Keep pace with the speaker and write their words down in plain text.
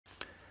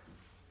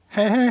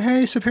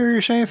Hey,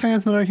 Superior Shave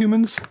fans that are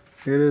humans.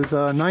 It is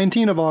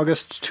 19 of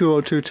August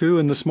 2022,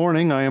 and this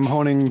morning I am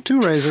honing two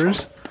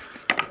razors.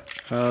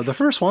 The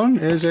first one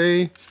is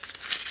a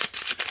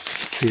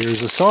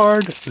Thiers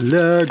Issard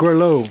Le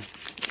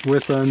Grelot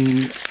with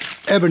an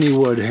ebony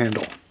wood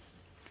handle.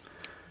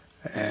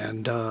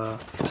 And the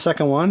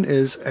second one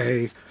is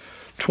a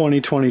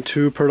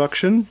 2022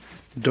 production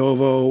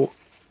Dovo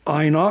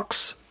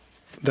Inox.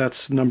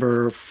 That's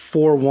number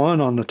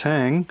 41 on the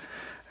tang.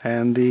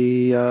 And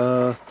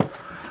the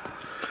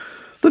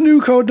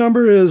new code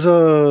number is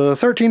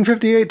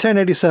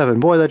 1358-1087.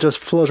 Boy, that just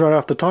flows right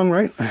off the tongue,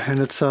 right? And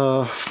it's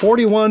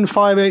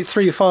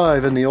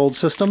 415835 in the old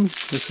system.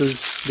 This is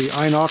the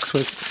Inox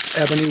with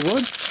ebony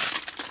wood.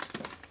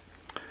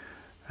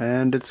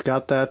 And it's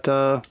got that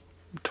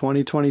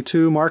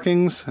 2022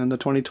 markings, and the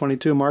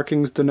 2022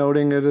 markings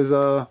denoting it is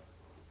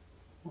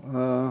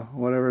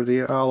whatever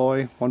the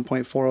alloy,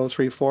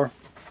 1.4034.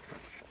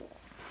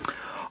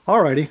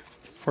 Alrighty.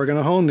 We're going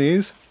to hone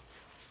these,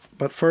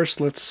 but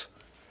first let's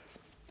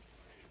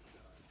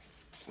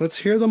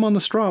hear them on the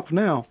strop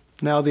now.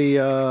 Now the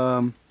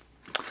La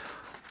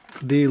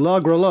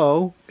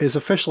Grelot is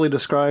officially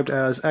described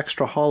as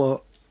extra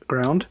hollow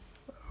ground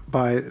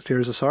by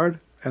Thiers Issard,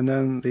 and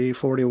then the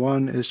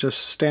 41 is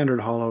just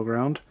standard hollow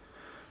ground.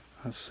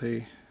 Let's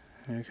see,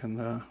 you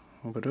can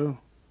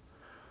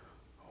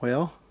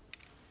well.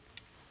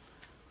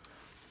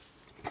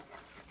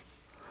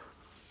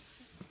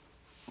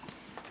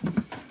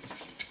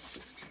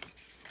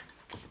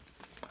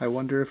 I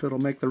wonder if it'll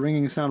make the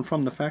ringing sound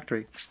from the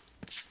factory.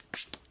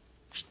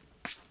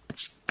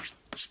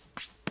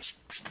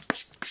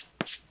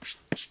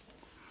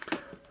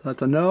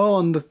 That's a no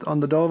on the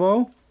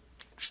Dovo.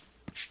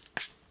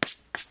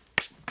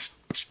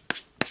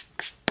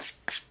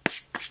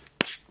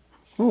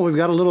 Oh, we've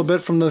got a little bit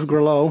from the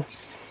Grelot.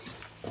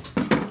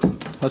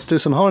 Let's do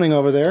some honing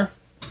over there.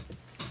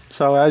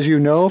 So as you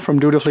know from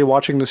dutifully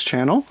watching this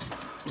channel,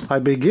 I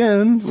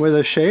begin with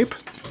a shape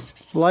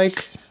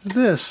like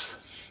this.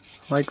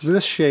 Like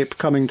this shape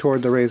coming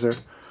toward the razor.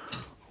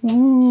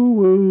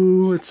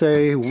 Woo-woo. It's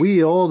a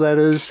wheel that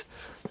is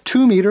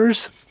 2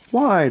 meters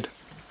wide.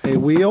 A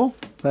wheel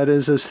that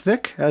is as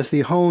thick as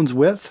the hone's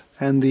width,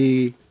 and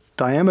the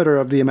diameter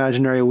of the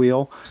imaginary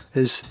wheel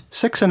is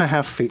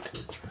 6.5 feet.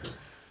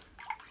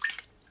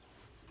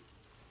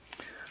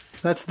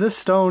 That's this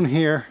stone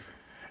here.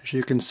 As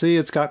you can see,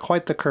 it's got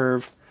quite the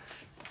curve.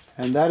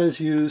 And that is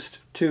used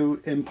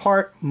to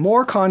impart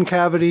more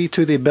concavity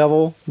to the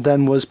bevel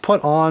than was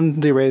put on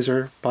the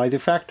razor by the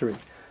factory.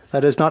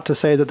 That is not to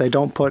say that they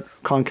don't put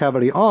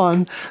concavity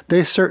on,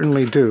 they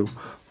certainly do.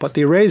 But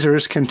the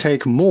razors can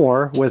take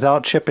more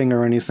without chipping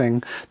or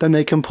anything than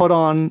they can put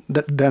on,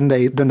 than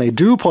they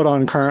do put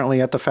on currently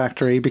at the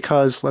factory,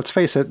 because let's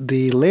face it,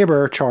 the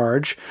labor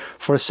charge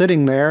for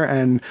sitting there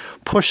and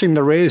pushing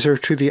the razor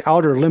to the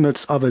outer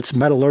limits of its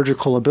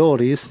metallurgical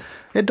abilities,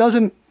 it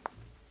doesn't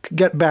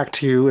get back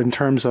to you in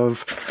terms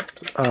of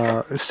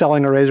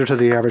selling a razor to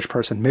the average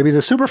person. Maybe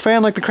the super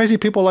fan, like the crazy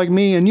people like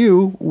me and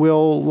you,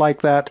 will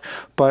like that,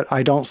 but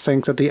I don't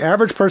think that the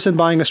average person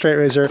buying a straight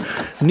razor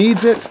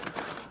needs it.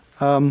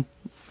 It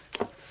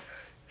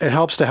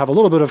helps to have a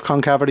little bit of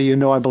concavity, you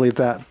know, I believe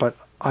that, but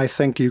I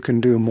think you can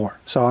do more.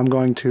 So I'm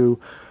going to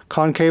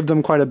concave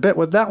them quite a bit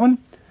with that one,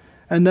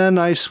 and then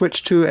I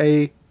switch to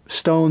a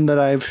stone that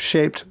I've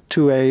shaped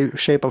to a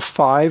shape of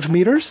 5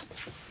 meters.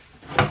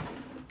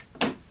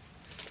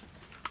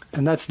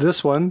 And that's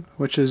this one,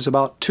 which is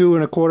about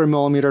 2¼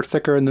 millimeter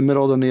thicker in the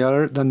middle than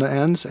the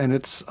ends, and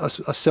it's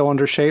a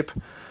cylinder shape,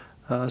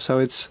 so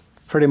it's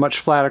pretty much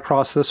flat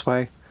across this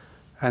way,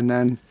 and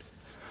then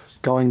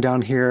going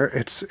down here,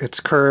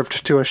 it's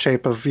curved to a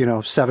shape of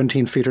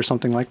 17 feet or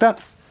something like that.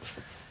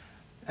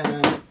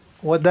 And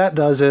what that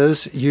does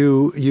is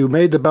you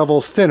made the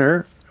bevel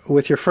thinner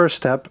with your first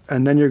step,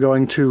 and then you're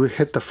going to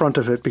hit the front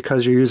of it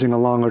because you're using a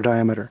longer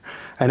diameter.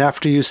 And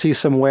after you see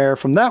some wear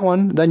from that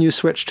one, then you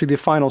switch to the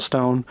final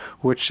stone,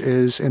 which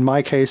is, in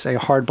my case, a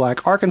hard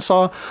black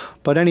Arkansas,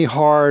 but any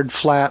hard,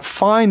 flat,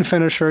 fine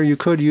finisher you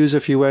could use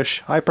if you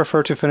wish. I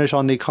prefer to finish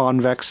on the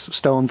convex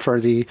stone for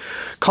the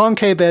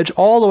concave edge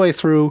all the way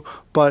through,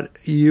 but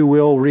you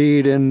will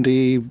read in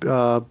the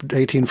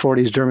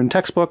 1840s German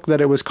textbook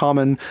that it was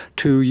common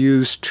to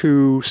use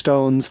 2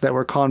 stones that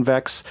were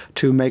convex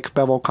to make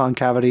bevel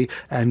concavity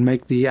and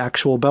make the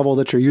actual bevel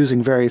that you're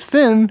using very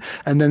thin,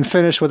 and then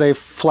finish with a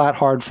flat,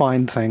 hard,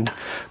 fine thing,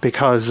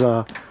 because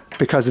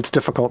it's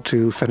difficult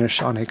to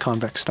finish on a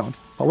convex stone.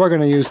 But we're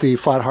going to use the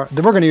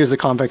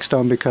convex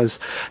stone because,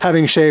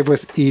 having shaved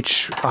with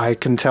each, I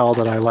can tell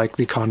that I like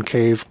the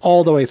concave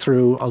all the way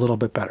through a little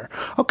bit better.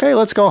 Okay,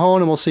 let's go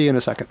hone and we'll see you in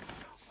a second.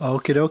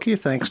 Okie dokie,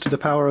 thanks to the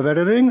power of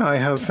editing, I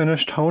have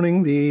finished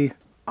honing the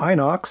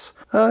Inox.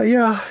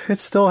 Yeah, it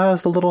still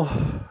has the little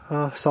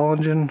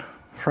Solingen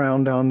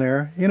frown down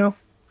there. You know,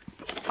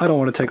 I don't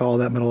want to take all of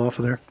that metal off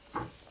of there.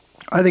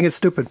 I think it's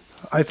stupid.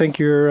 I think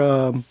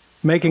you're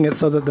making it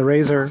so that the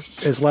razor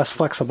is less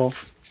flexible,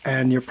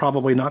 and you're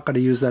probably not going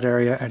to use that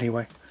area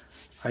anyway.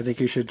 I think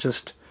you should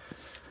just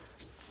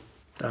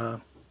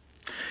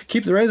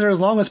keep the razor as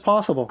long as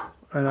possible.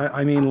 And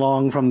I mean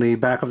long from the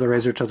back of the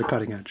razor to the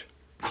cutting edge.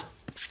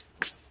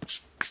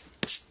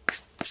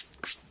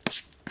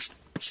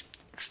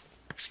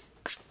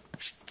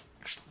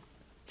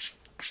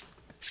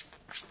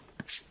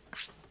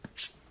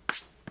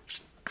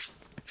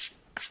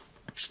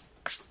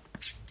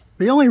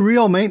 The only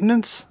real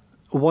maintenance,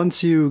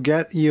 once you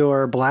get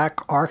your black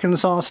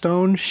Arkansas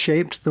stone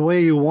shaped the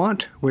way you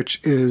want,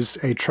 which is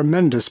a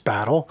tremendous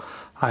battle.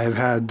 I've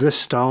had this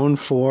stone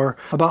for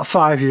about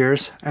 5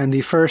 years, and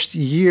the first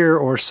year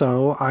or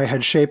so I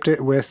had shaped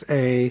it with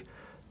a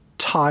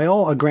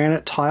tile, a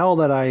granite tile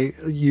that I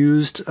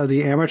used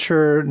the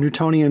amateur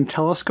Newtonian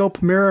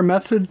telescope mirror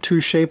method to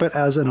shape it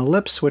as an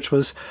ellipse, which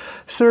was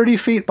 30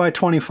 feet by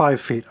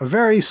 25 feet. A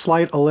very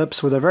slight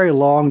ellipse with a very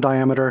long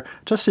diameter,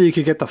 just so you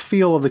could get the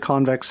feel of the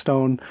convex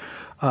stone.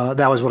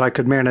 That was what I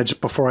could manage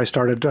before I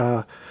started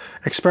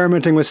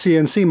experimenting with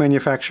CNC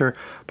manufacture.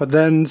 But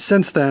then,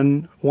 since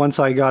then, once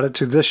I got it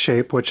to this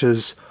shape, which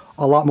is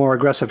a lot more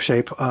aggressive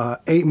shape,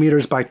 8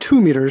 meters by 2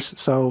 meters,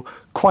 so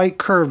quite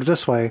curved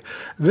this way.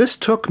 This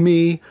took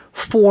me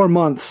 4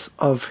 months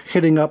of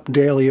hitting up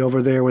daily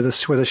over there with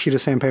a sheet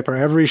of sandpaper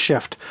every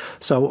shift.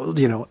 So,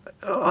 you know,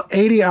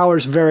 80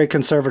 hours very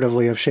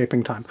conservatively of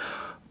shaping time,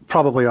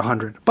 probably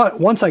 100. But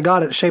once I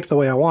got it shaped the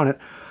way I want it,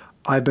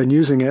 I've been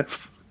using it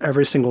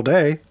every single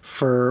day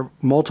for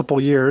multiple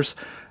years.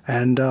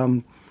 And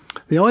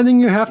the only thing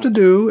you have to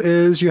do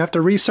is you have to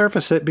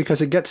resurface it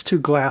because it gets too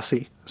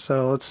glassy.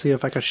 So let's see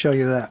if I can show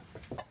you that.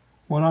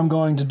 What I'm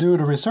going to do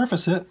to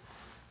resurface it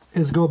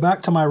is go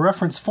back to my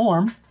reference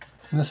form.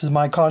 And this is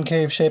my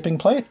concave shaping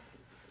plate,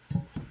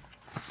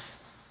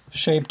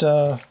 shaped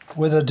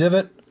with a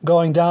divot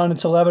going down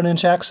its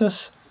 11-inch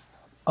axis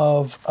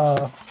of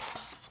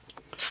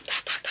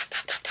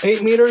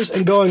 8 meters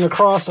and going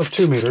across of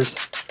 2 meters.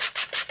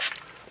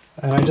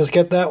 And I just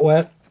get that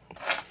wet.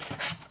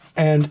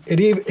 And it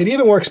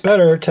even works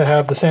better to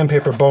have the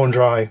sandpaper bone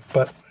dry,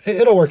 but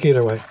it'll work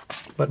either way.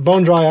 But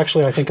bone dry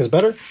actually I think is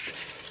better.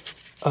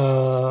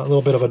 A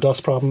little bit of a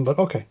dust problem, but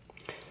okay.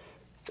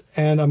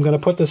 And I'm going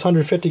to put this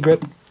 150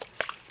 grit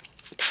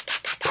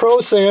Pro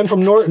Sand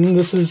from Norton.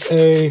 This is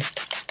a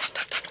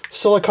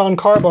silicon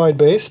carbide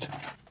based.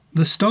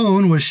 The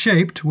stone was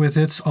shaped with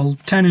its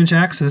 10-inch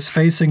axis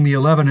facing the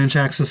 11-inch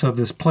axis of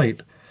this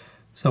plate.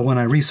 So when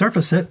I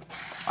resurface it,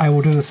 I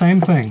will do the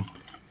same thing,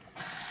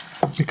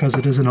 because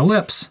it is an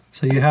ellipse.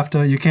 So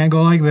you can't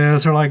go like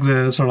this or like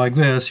this or like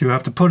this. You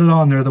have to put it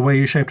on there the way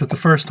you shaped it the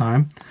first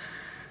time,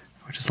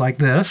 which is like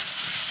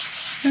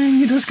this. And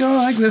you just go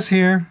like this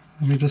here.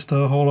 Let me just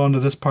hold on to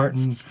this part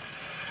and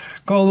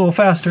go a little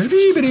faster.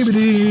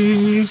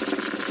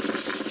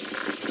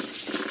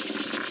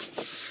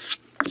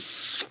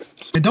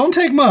 It don't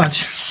take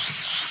much,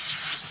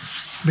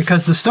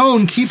 because the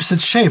stone keeps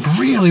its shape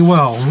really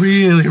well,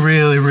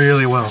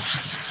 really well.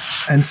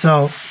 And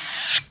so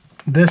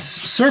this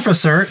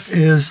surfacer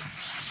is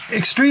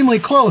extremely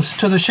close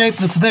to the shape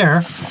that's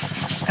there,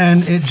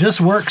 and it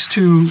just works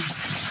to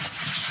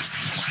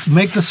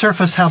make the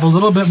surface have a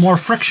little bit more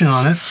friction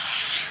on it.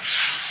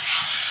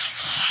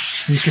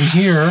 You can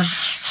hear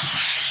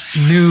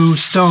new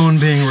stone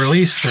being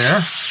released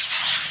there.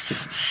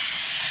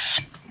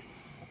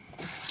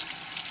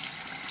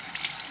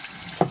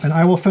 And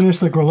I will finish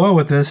the Grelot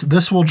with this.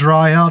 This will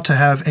dry out to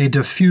have a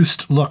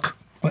diffused look.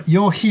 But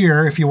you'll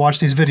hear, if you watch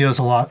these videos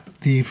a lot,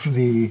 the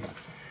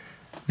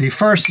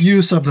first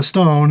use of the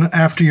stone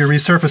after you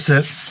resurface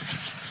it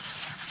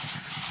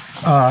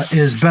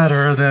is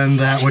better than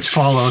that which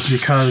follows,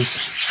 because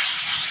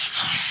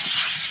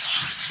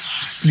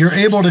you're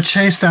able to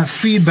chase that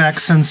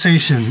feedback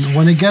sensation.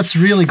 When it gets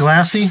really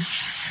glassy,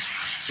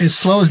 it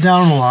slows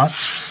down a lot.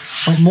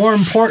 But more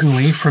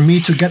importantly, for me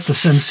to get the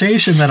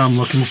sensation that I'm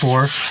looking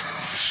for,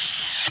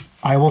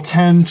 I will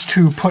tend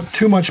to put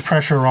too much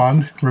pressure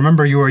on.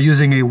 Remember, you are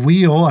using a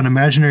wheel, an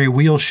imaginary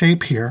wheel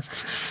shape here.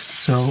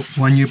 So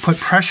when you put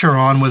pressure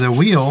on with a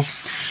wheel,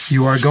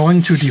 you are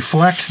going to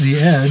deflect the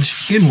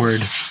edge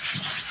inward.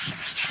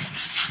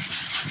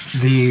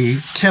 The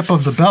tip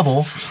of the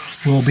bevel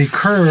will be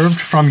curved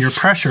from your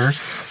pressure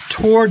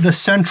toward the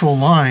central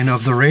line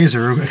of the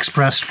razor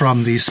expressed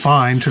from the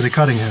spine to the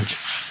cutting edge.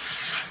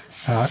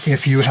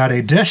 If you had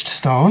a dished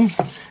stone,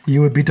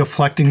 you would be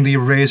deflecting the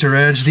razor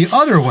edge the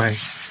other way,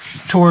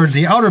 toward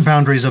the outer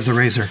boundaries of the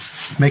razor,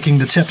 making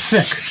the tip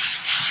thick.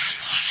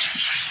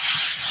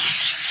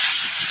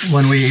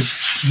 When we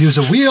use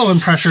a wheel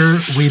and pressure,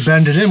 we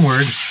bend it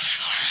inward,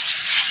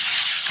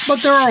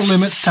 but there are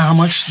limits to how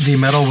much the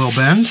metal will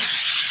bend.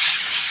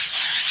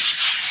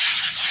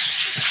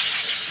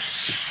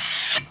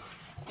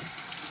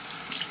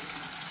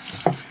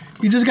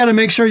 You just got to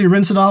make sure you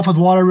rinse it off with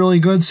water really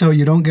good so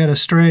you don't get a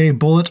stray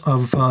bullet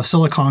of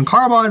silicon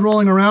carbide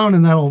rolling around,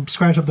 and that'll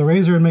scratch up the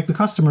razor and make the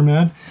customer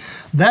mad.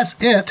 That's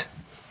it.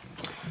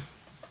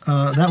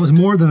 That was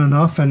more than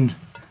enough, and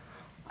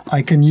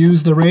I can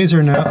use the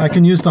razor now. I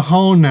can use the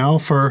hone now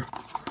for,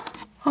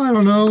 I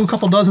don't know, a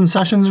couple dozen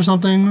sessions or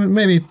something,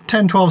 maybe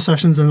 10, 12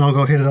 sessions, and I'll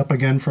go hit it up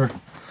again for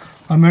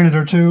a minute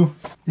or two.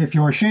 If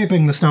you're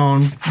shaping the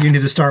stone, you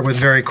need to start with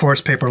very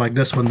coarse paper like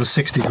this one, the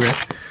 60 grit,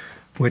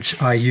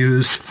 which I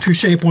used to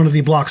shape one of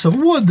the blocks of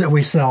wood that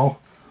we sell.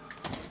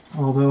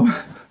 Although,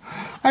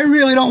 I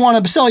really don't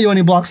want to sell you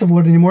any blocks of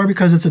wood anymore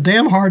because it's a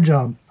damn hard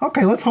job.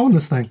 Okay, let's hone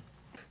this thing.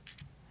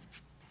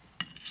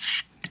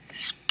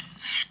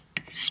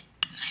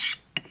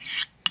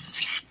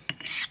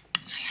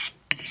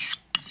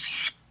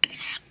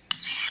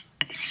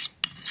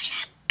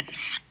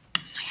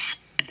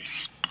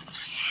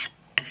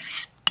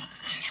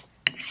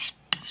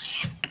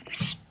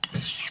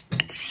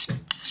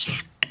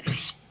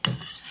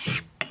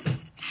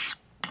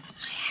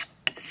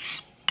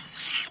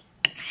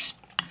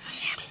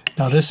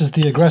 Now this is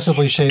the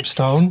aggressively shaped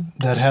stone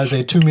that has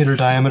a 2-meter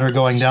diameter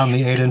going down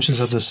the 8 inches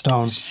of the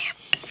stone.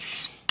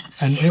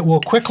 And it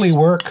will quickly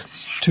work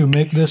to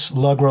make this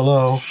Le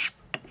Grelot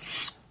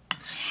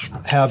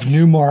have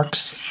new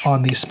marks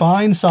on the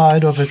spine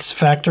side of its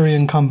factory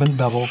incumbent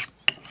bevel.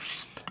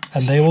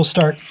 And they will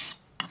start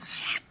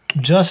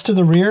just to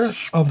the rear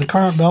of the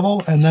current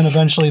bevel, and then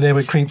eventually they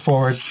would creep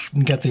forward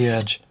and get the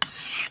edge.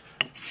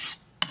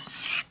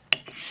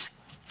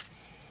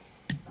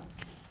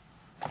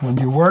 When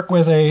you work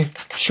with a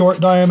short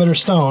diameter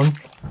stone,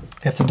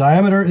 if the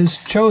diameter is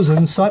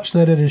chosen such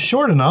that it is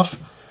short enough,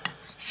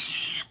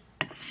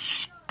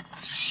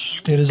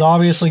 it is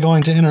obviously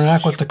going to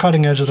interact with the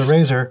cutting edge of the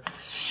razor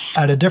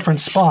at a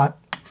different spot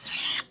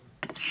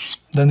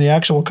than the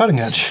actual cutting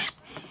edge.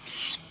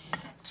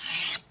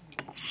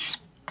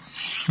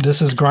 This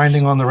is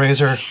grinding on the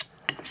razor,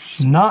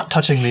 not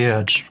touching the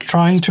edge,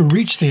 trying to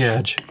reach the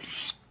edge.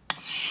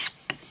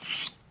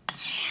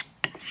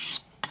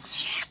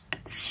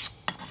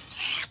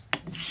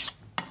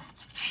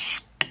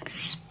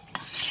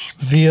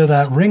 Via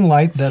that ring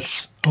light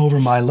that's over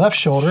my left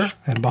shoulder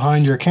and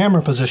behind your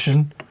camera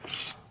position,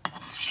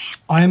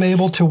 I am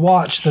able to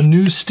watch the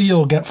new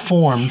steel get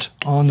formed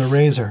on the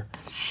razor.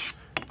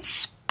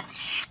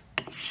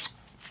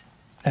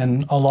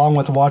 And along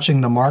with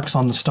watching the marks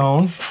on the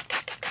stone,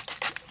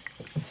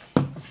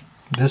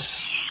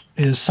 this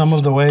is some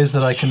of the ways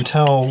that I can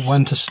tell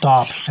when to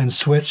stop and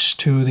switch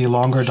to the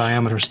longer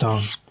diameter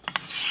stone.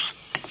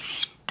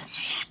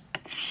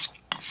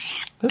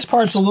 This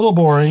part's a little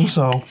boring,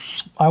 so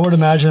I would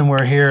imagine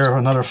we're here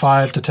another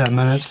 5 to 10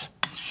 minutes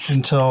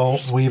until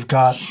we've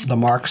got the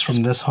marks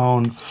from this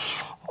hone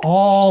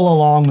all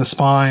along the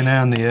spine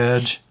and the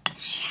edge,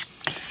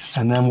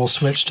 and then we'll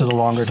switch to the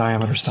longer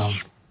diameter stone.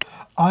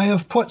 I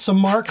have put some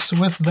marks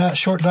with that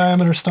short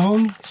diameter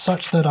stone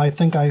such that I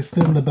think I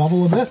thinned the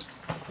bevel a bit.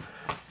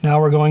 Now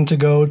we're going to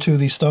go to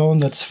the stone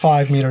that's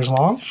 5 meters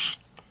long,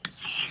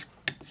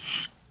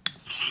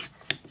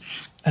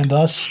 and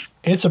thus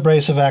its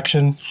abrasive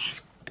action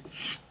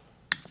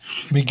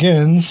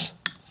begins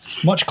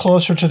much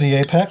closer to the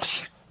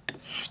apex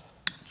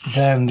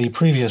than the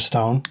previous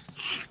stone.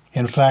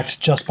 In fact,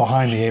 just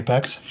behind the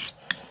apex.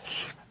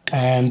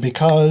 And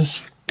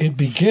because it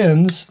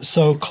begins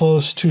so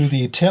close to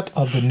the tip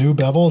of the new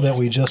bevel that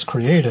we just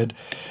created,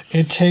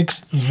 it takes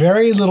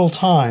very little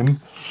time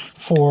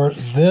for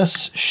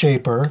this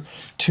shaper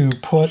to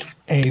put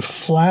a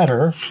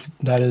flatter,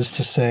 that is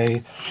to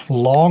say,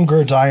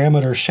 longer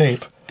diameter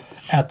shape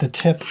at the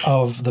tip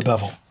of the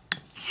bevel,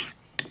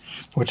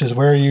 which is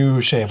where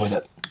you shave with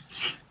it.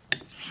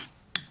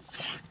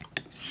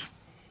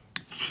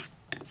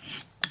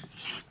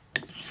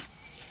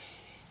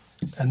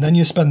 And then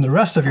you spend the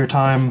rest of your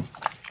time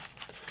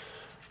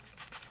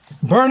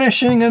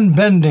burnishing and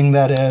bending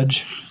that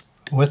edge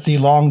with the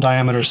long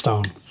diameter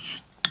stone.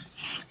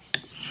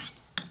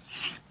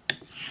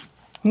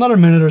 Another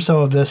minute or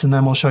so of this, and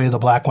then we'll show you the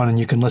black one and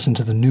you can listen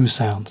to the new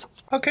sounds.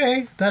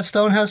 Okay, that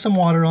stone has some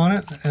water on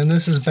it, and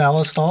this is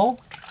ballistol,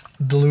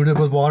 diluted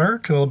with water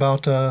to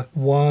about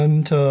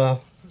 1 to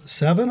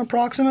 7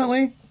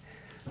 approximately,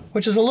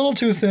 which is a little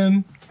too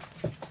thin.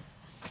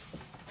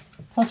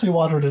 Plus we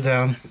watered it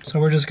down, so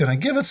we're just going to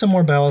give it some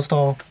more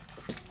ballistol.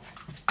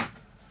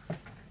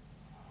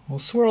 We'll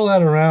swirl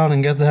that around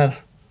and get that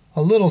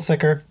a little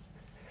thicker.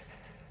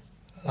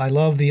 I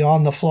love the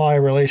on-the-fly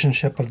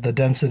relationship of the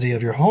density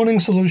of your honing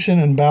solution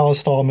and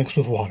ballistol mixed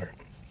with water.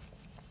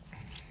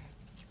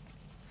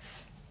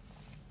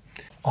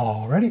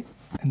 Alrighty,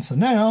 and so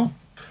now,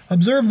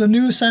 observe the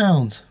new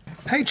sounds.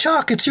 Hey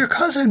Chuck, it's your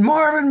cousin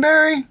Marvin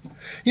Berry.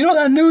 You know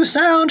that new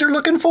sound you're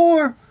looking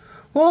for?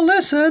 Well,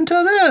 listen to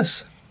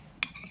this.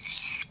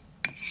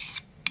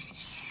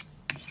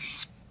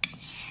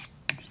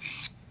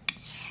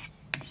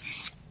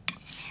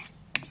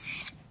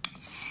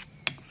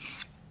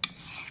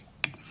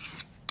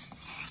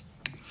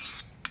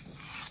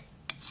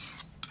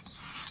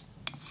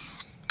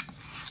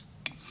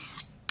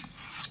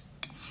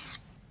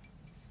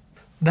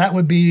 That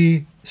would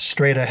be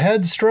straight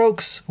ahead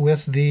strokes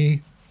with the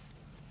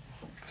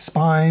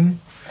spine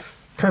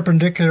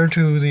perpendicular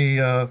to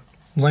the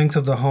length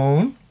of the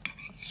hone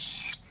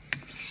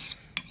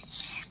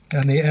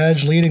and the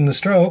edge leading the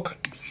stroke.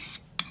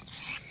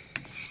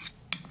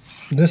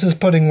 This is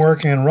putting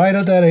work in right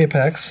at that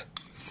apex,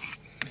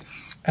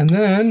 And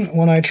then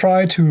when I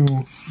try to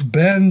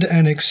bend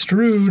and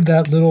extrude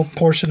that little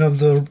portion of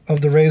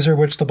the razor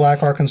which the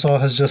Black Arkansas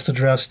has just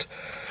addressed,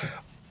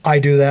 I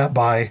do that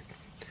by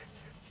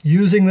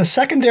using the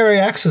secondary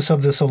axis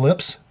of this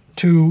ellipse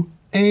to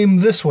aim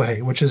this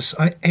way, which is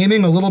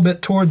aiming a little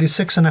bit toward the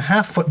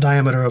 6.5 foot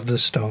diameter of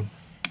this stone.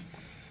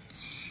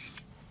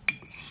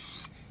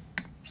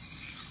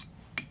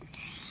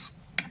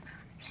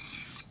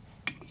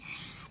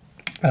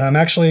 And I'm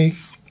actually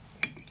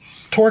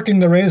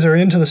torquing the razor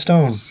into the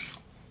stone.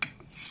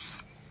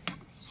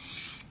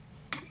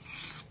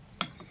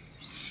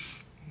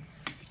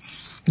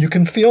 You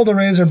can feel the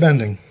razor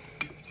bending.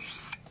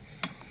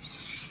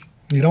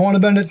 You don't want to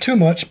bend it too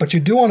much, but you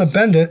do want to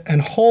bend it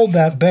and hold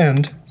that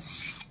bend.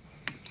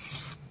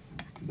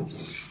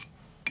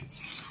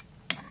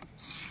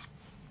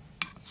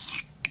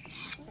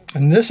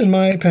 And this, in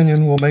my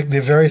opinion, will make the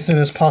very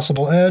thinnest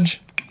possible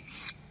edge.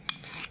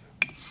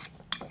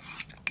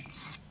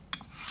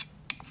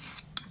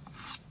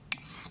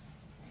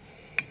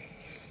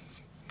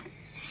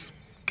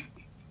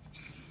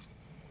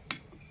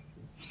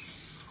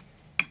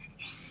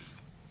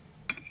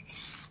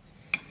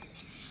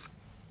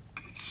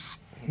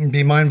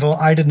 Be mindful,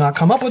 I did not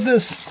come up with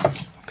this.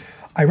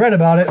 I read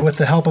about it with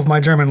the help of my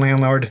German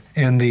landlord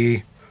in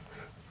the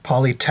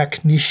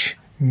Polytechnische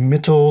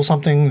Mittel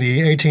something, the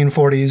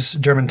 1840s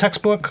German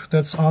textbook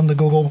that's on the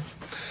Google.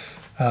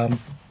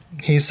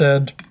 He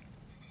said,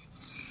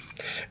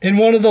 in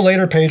one of the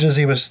later pages,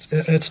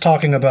 it's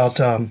talking about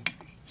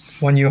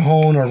when you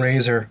hone a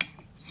razor,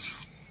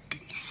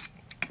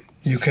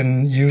 you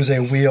can use a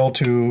wheel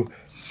to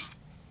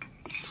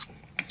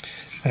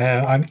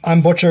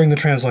I'm butchering the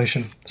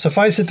translation.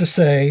 Suffice it to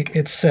say,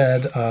 it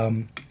said,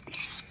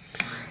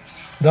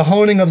 the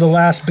honing of the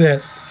last bit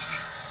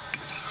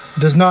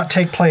does not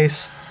take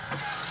place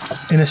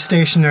in a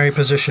stationary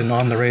position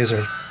on the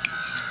razor.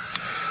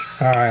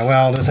 Alright,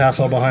 well, this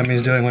asshole behind me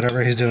is doing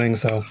whatever he's doing,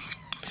 so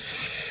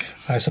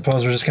I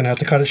suppose we're just going to have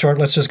to cut it short.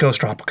 Let's just go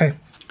strop, okay?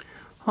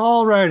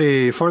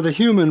 Alrighty, for the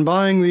human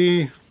buying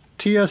the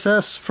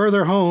TSS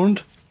further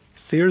honed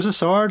Thiers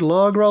Issard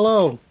Le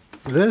Grelot.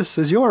 This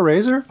is your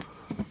razor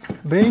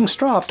being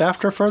stropped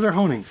after further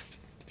honing.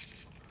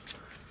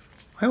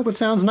 I hope it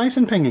sounds nice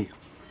and pingy.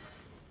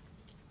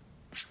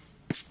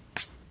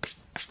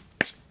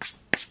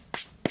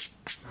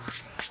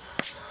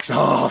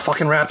 Oh,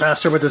 fucking rat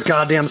bastard with this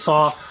goddamn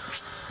saw.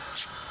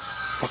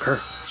 Fucker.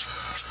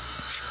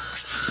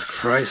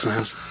 Christ,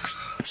 man.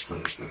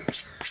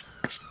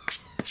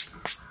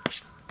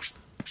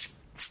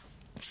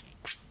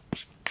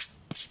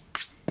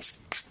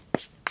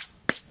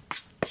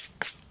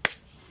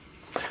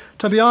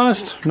 To be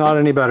honest, not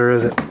any better,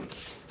 is it?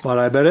 But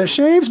I bet it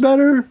shaves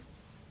better.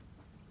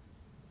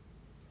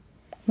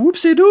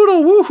 Whoopsie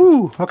doodle,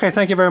 woohoo! Okay,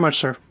 thank you very much,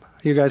 sir.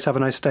 You guys have a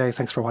nice day.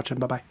 Thanks for watching.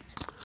 Bye-bye.